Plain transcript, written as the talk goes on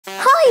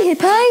Hi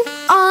Hippo!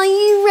 Are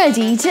you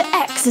ready to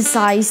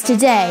exercise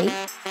today?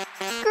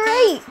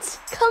 Great!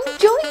 Come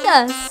join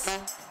us!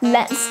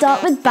 Let's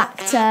start with back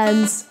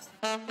turns.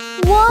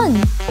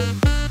 1,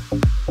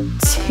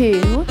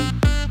 2,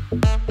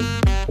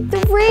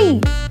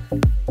 3,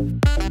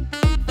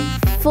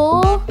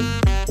 4,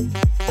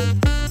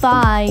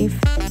 5,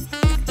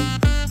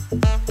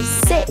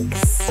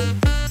 6,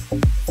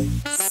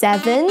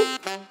 7,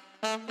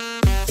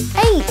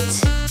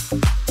 8,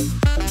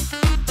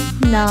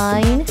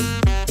 9,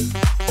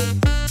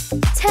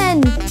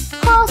 10,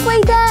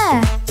 halfway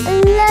there,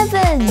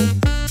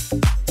 11,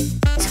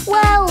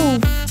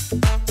 12,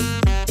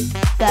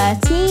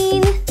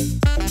 13,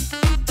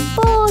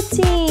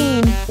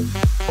 14,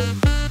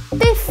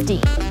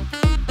 15,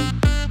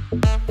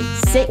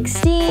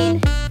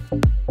 16,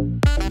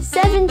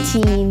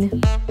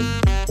 17,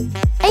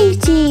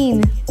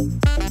 18,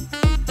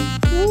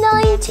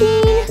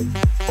 19,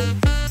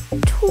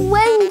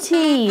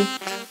 20.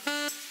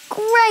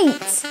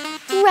 Great!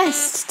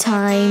 Rest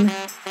time.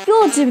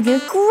 You're doing a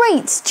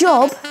great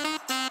job.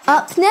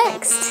 Up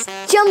next,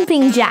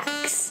 jumping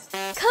jacks.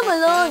 Come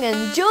along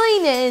and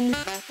join in.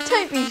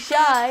 Don't be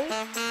shy.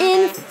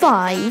 In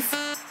 5,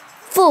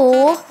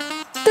 4,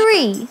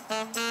 3,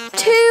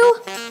 2,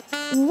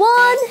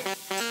 1,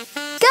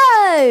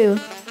 go!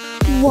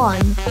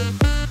 1,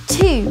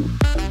 2,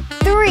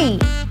 3,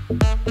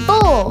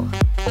 4,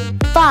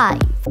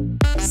 5,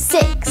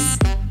 6,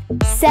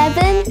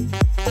 7,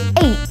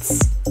 8,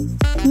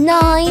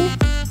 9,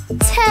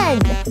 10,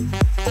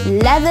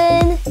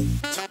 11,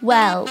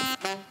 12,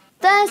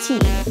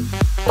 13,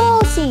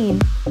 14,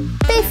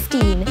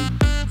 15,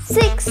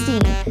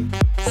 16,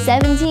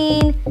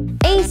 17,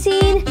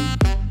 18,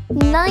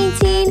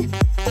 19,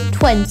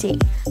 20.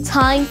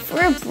 Time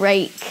for a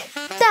break.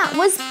 That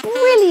was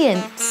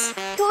brilliant.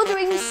 You're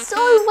doing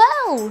so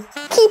well.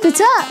 Keep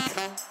it up.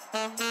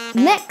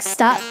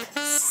 Next up,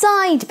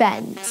 side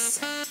bends.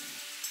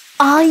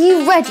 Are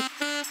you ready?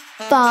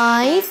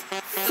 5,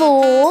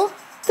 4,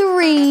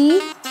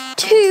 3,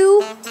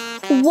 2,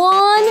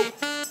 1,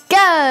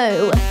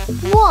 go!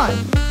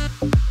 1,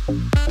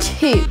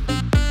 2,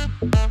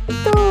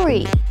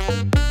 3,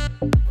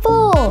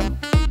 4,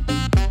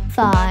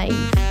 5,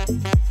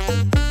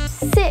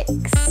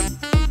 6,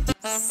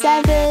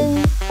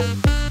 7,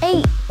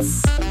 8,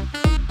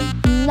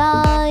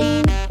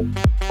 9,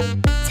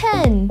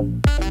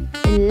 10,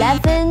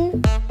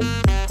 11,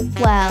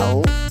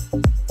 12,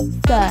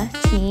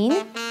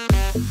 13,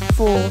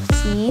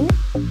 14,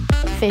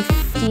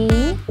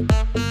 15,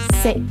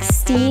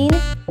 16,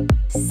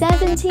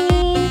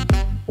 17,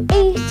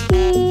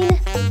 18,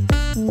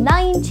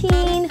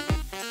 19,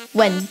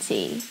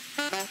 20.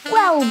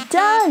 Well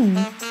done!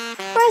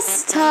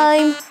 Rest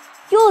time.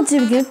 You're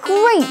doing a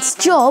great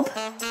job.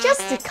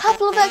 Just a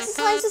couple of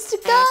exercises to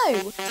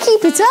go.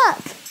 Keep it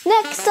up.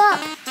 Next up,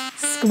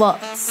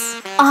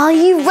 squats. Are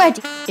you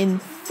ready? In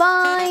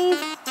 5,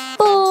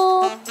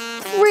 4,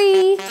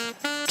 3,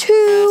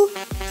 2,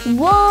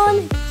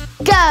 1,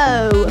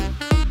 go!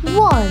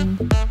 1,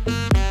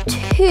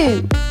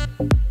 2,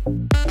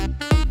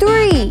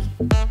 3,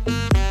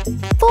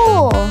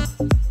 4,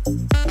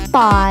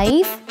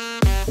 5,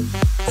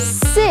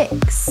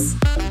 6,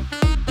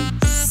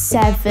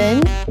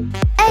 7,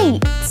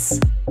 8,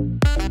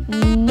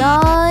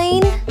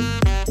 9,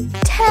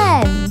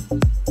 10,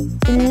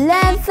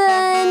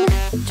 11,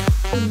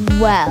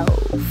 12.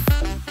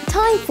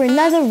 Time for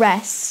another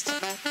rest.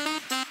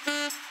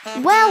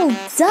 Well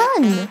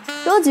done!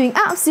 You're doing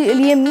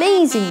absolutely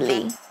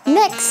amazingly.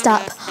 Next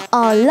up,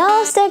 our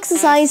last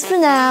exercise for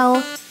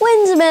now,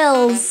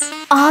 windmills.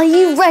 Are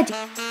you ready?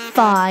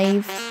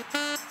 5,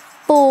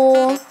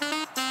 4,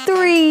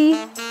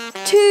 3,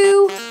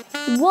 2,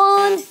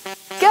 1,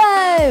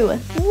 go!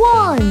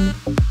 1,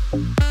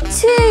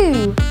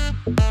 2,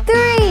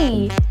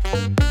 3,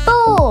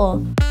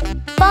 4,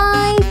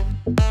 5,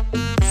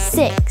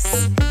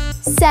 6,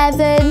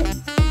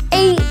 7,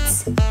 8,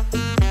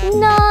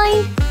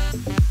 9,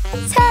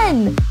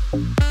 10,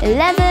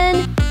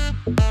 11,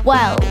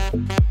 12,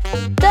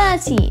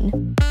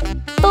 13,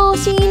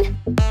 14,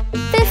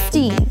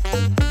 15,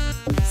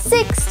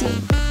 16,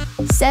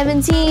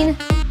 17,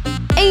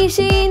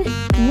 18,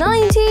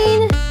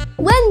 19,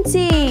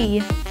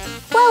 20.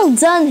 Well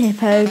done,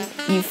 Hippo.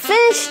 You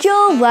finished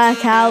your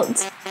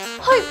workout.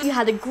 Hope you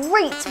had a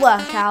great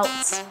workout.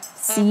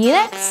 See you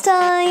next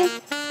time.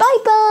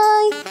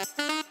 Bye-bye.